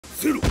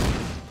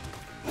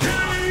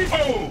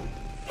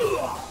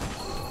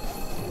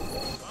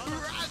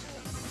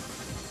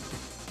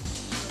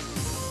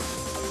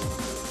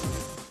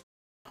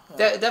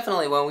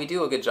Definitely, when we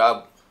do a good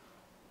job,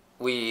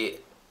 well,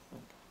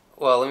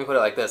 let me put it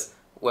like this.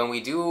 When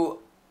we do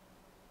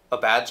a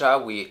bad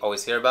job, we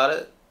always hear about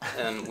it.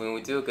 And when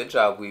we do a good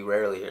job, we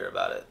rarely hear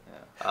about it.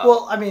 Yeah.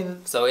 Well, I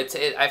mean... So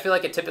I feel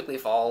like it typically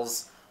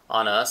falls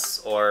on us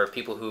or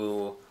people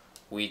who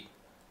we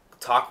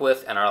talk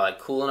with and are like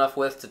cool enough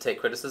with to take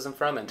criticism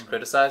from and to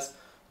criticize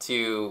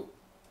to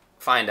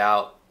find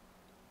out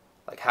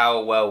like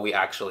how well we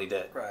actually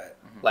did. Right.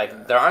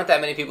 Like, there aren't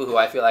that many people who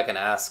I feel I can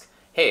ask,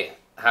 hey,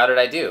 how did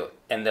I do?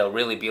 And they'll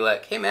really be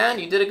like, hey, man,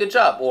 you did a good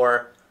job.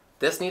 Or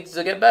this needs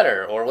to get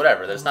better or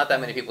whatever. There's not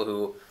that many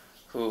people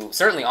who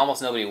certainly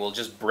almost nobody will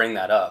just bring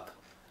that up,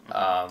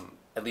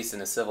 at least in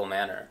a civil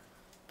manner.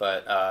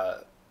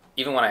 But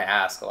even when I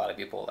ask, a lot of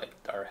people like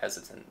are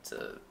hesitant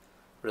to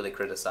really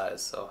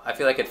criticize. So I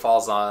feel like it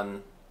falls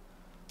on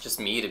just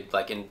me to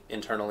like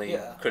internally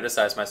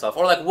criticize myself,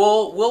 or like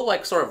we'll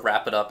like sort of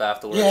wrap it up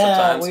afterwards. Yeah,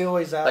 sometimes. we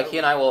always have. Like he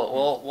and I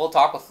we'll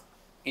talk with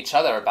each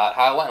other about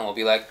how it went, and we'll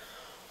be like,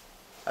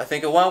 I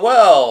think it went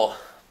well,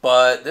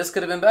 but this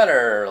could have been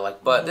better.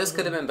 Like, but this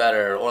could have been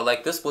better, or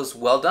like this was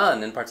well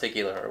done in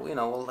particular. You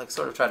know, we'll like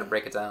sort of try to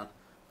break it down.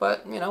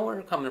 But you know,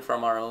 we're coming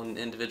from our own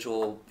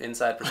individual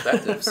inside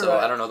perspective, so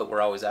Right. I don't know that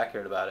we're always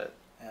accurate about it.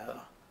 Yeah.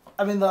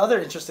 I mean, the other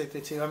interesting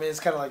thing too. I mean,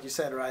 it's kind of like you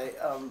said, right?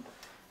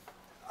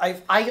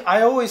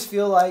 I always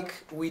feel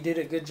like we did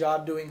a good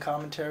job doing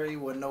commentary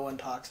when no one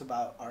talks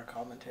about our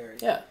commentary.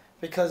 Yeah.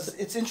 Because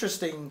it's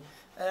interesting,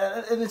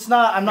 and it's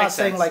not. I'm not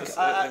saying like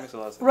that makes a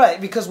lot of sense. right.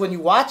 Because when you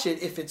watch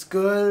it, if it's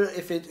good,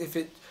 if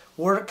it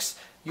works,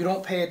 you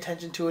don't pay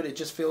attention to it. It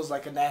just feels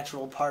like a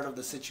natural part of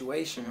the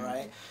situation,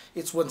 right?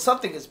 It's when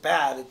something is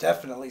bad, it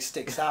definitely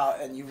sticks out,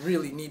 and you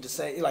really need to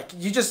say, like,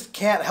 you just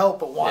can't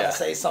help but want to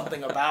say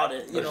something about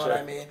it. You know what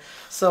I mean?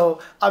 So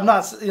I'm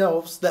not, you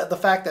know, the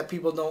fact that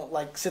people don't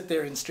like sit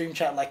there and stream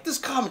chat like this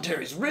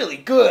commentary is really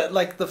good.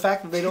 Like the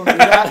fact that they don't do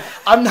that,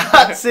 I'm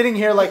not sitting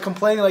here like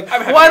complaining like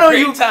why don't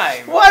you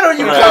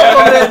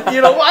compliment?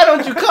 You know, why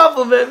don't you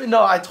compliment?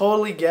 No, I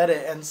totally get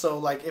it. And so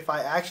like if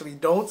I actually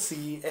don't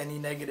see any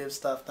negative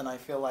stuff, then I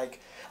feel like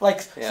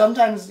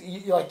sometimes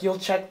you'll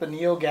check the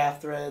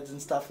NeoGAF threads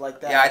and stuff like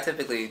that. Yeah, I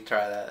typically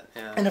try that.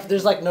 Yeah. And if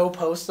there's like no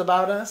posts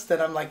about us, then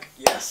I'm like,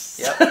 yes.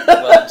 Yep.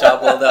 Well,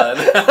 job well done.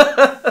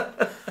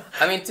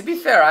 I mean, to be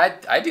fair,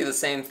 I do the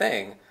same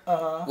thing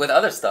with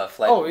other stuff.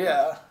 Like, oh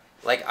yeah.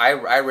 Like I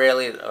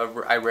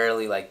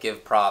rarely like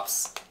give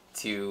props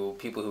to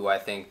people who I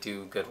think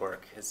do good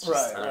work. It's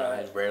just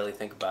I rarely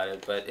think about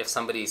it. But if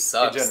somebody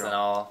sucks, then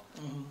I'll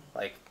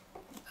like.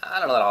 I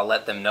don't know that I'll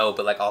let them know,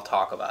 but like I'll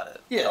talk about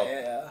it.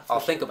 Yeah, I'll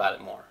think about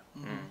it more.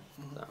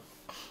 So.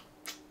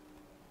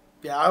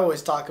 Yeah, I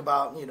always talk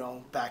about, you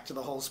know, back to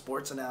the whole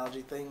sports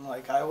analogy thing.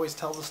 Like I always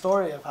tell the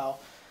story of how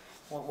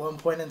at one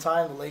point in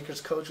time the Lakers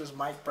coach was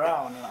Mike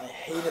Brown, and I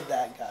hated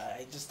that guy.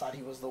 I just thought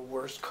he was the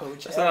worst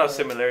coach There's ever. not a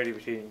similarity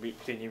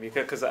between you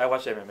because I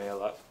watch MMA a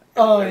lot.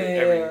 Oh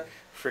every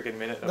freaking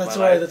minute of that's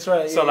my right, life. That's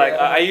right. So like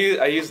I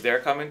use their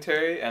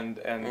commentary and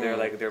their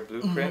like their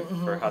blueprint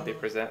for how they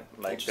present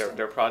like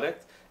their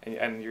product.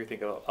 And you're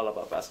thinking all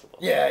about basketball.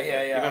 Yeah.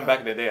 Even back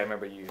in the day, I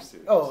remember you used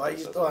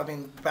to. I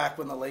mean, back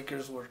when the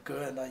Lakers were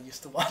good, I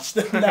used to watch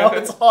them. Now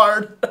it's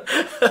hard.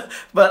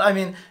 But I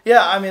mean,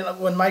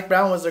 when Mike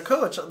Brown was their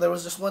coach, there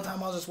was just one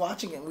time I was just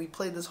watching it, and we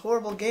played this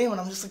horrible game,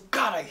 and I'm just like,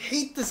 God, I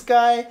hate this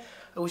guy.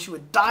 I wish he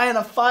would die in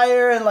a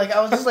fire. And like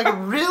I was just like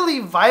really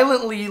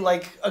violently,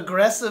 like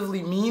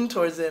aggressively mean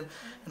towards him,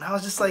 and I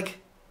was just like,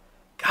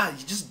 God,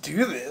 you just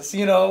do this,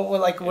 you know?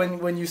 Like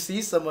when you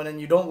see someone and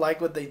you don't like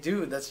what they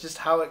do, that's just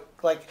how it,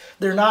 like,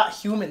 they're not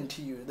human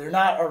to you. They're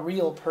not a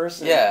real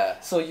person.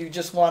 Yeah. So you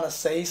just want to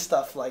say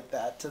stuff like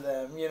that to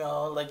them, you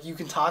know? Like you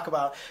can talk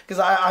about, because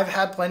I've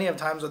had plenty of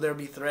times where there'll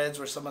be threads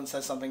where someone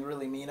says something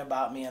really mean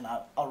about me and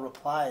I'll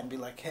reply and be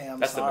like, hey, I'm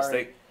That's sorry. the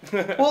mistake.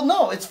 Well,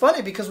 no, it's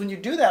funny because when you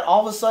do that,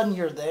 all of a sudden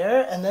you're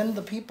there, and then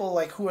the people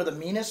like who are the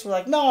meanest were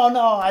like, no,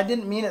 I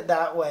didn't mean it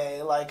that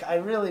way. Like I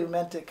really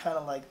meant it kind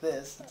of like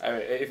this. I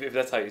mean, if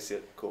that's how you see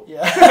it, cool.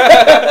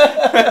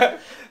 Yeah.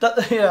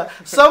 Yeah.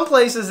 Some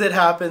places it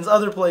happens,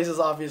 other places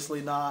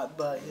obviously not.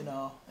 But you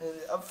know,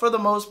 for the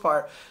most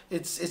part,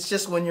 it's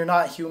just when you're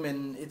not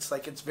human, it's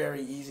like it's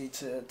very easy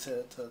to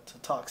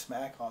talk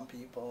smack on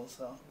people.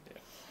 So.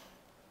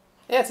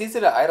 Yeah, it's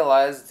easy to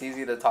idolize. It's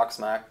easy to talk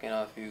smack. You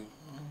know,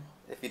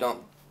 if you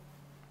don't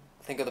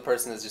think of the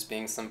person as just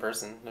being some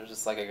person, they're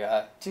just like a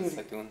guy. Dude, just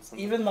like doing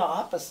something. Even the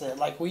opposite.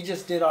 Like we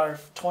just did our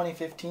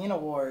 2015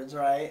 awards,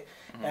 right?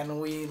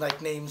 And we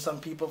like named some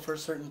people for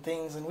certain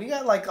things, and we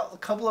got like a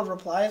couple of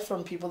replies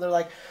from people. They're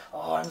like,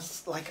 "Oh,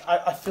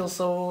 I feel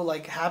so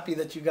like happy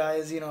that you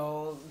guys, you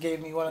know,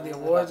 gave me one of the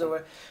awards."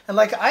 Or and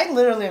like I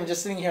literally am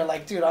just sitting here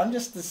like, dude, I'm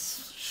just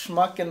this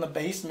schmuck in the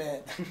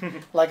basement.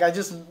 Like I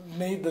just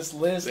made this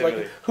list.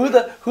 Literally.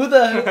 Like who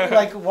the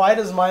like why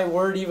does my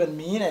word even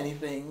mean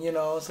anything, you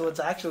know? So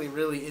it's actually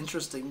really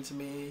interesting to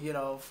me, you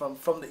know,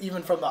 from the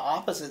even from the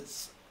opposite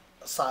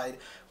side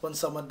when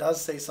someone does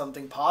say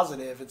something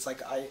positive, it's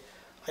like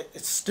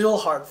it's still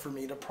hard for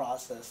me to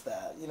process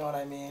that. You know what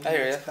I mean? I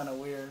hear It's ya. kind of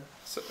weird.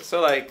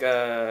 So like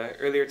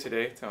earlier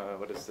today,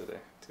 what is today?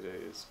 Today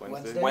is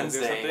Wednesday. Wednesday.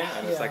 Or something,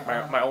 and it's like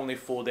Yeah. my only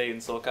full day in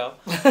SoCal.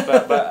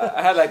 but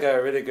I had like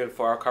a really good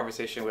 4-hour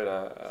conversation with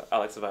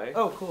Alex Vai.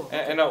 Oh, cool.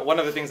 And one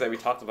of the things that we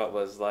talked about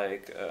was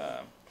like,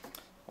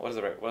 what's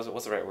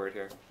the right word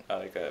here?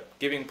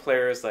 Giving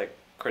players like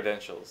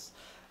credentials.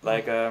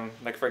 Like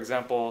for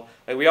example,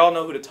 like we all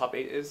know who the top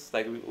 8 is.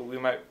 Like we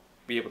might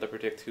be able to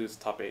predict who's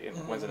top 8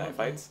 in Wednesday night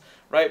fights,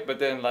 right? But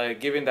then like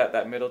giving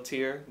that middle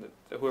tier,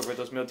 whoever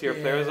those middle tier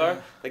players are,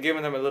 like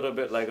giving them a little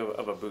bit like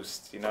of a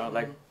boost, you know,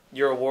 like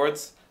your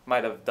awards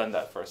might have done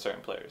that for certain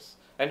players,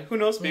 and who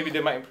knows, maybe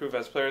they might improve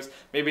as players,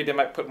 maybe they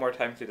might put more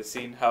time to the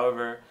scene.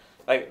 However,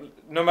 like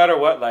no matter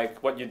what,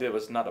 like what you did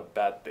was not a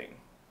bad thing.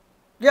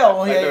 Yeah, well,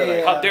 Like, yeah.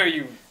 like, how dare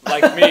you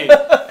like me?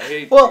 I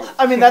hate Well, you.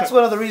 I mean, that's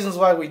one of the reasons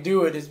why we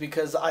do it, is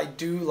because I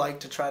do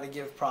like to try to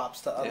give props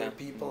to other Yeah.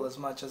 people as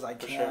much as I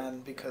For can,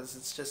 sure. because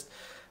it's just,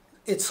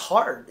 it's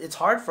hard. It's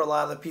hard for a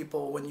lot of the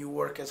people when you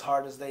work as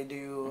hard as they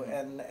do,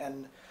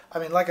 and I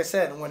mean, like I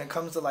said, when it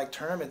comes to like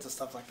tournaments and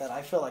stuff like that,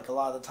 I feel like a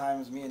lot of the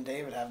times me and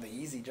David have the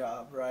easy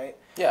job, right?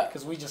 Yeah.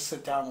 Because we just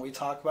sit down and we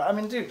talk about. I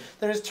mean, dude,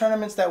 there's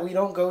tournaments that we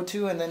don't go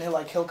to, and then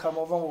he'll come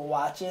over and we'll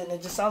watch it, and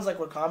it just sounds like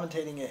we're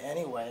commentating it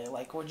anyway.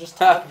 Like we're just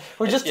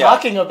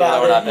talking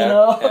about we're not it, there. you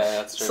know. Yeah,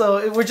 that's true.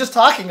 So we're just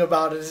talking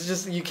about it. It's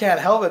just you can't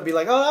help it. Be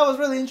like, oh, that was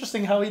really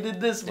interesting how he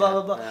did this, blah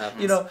blah blah. that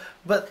happens. You know.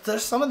 But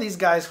there's some of these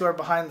guys who are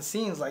behind the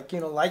scenes, like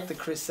like the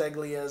Chris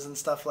Seglias and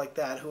stuff like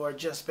that, who are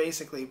just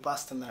basically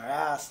busting their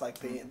ass like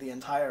the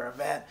entire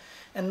event,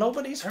 and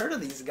nobody's heard of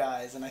these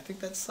guys, and I think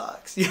that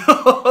sucks, you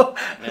know.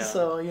 Yeah.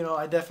 So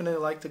I definitely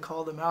like to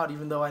call them out,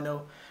 even though I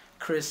know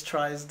Chris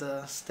tries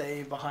to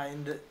stay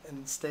behind it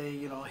and stay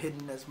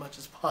hidden as much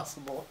as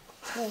possible.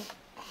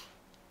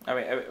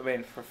 I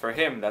mean, for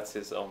him, that's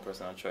his own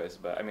personal choice.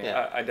 But I mean,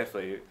 Yeah. I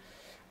definitely,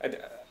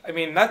 I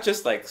mean, not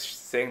just like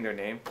saying their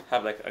name,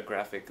 have like a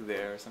graphic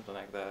there or something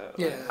like that.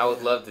 Yeah. Like, I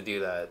would love to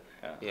do that.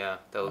 Yeah. Yeah,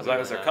 that would as be long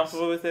really as they're nice.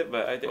 comfortable with it.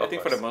 But I Of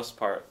think for the course. most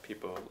part,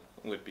 people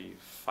would be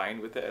fine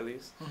with it at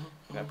least.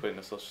 You're not putting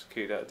the social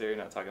security out there. You're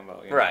not talking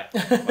about Right.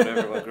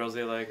 what girls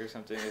they like or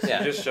something. It's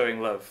Yeah. just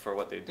showing love for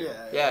what they do.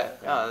 Yeah,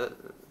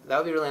 that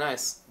would be really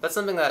nice. That's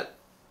something that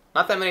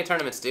not that many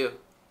tournaments do,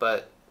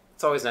 but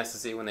it's always nice to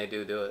see when they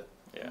do it.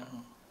 Yeah.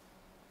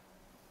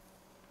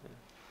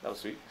 That was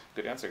sweet.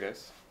 Good answer,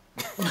 guys.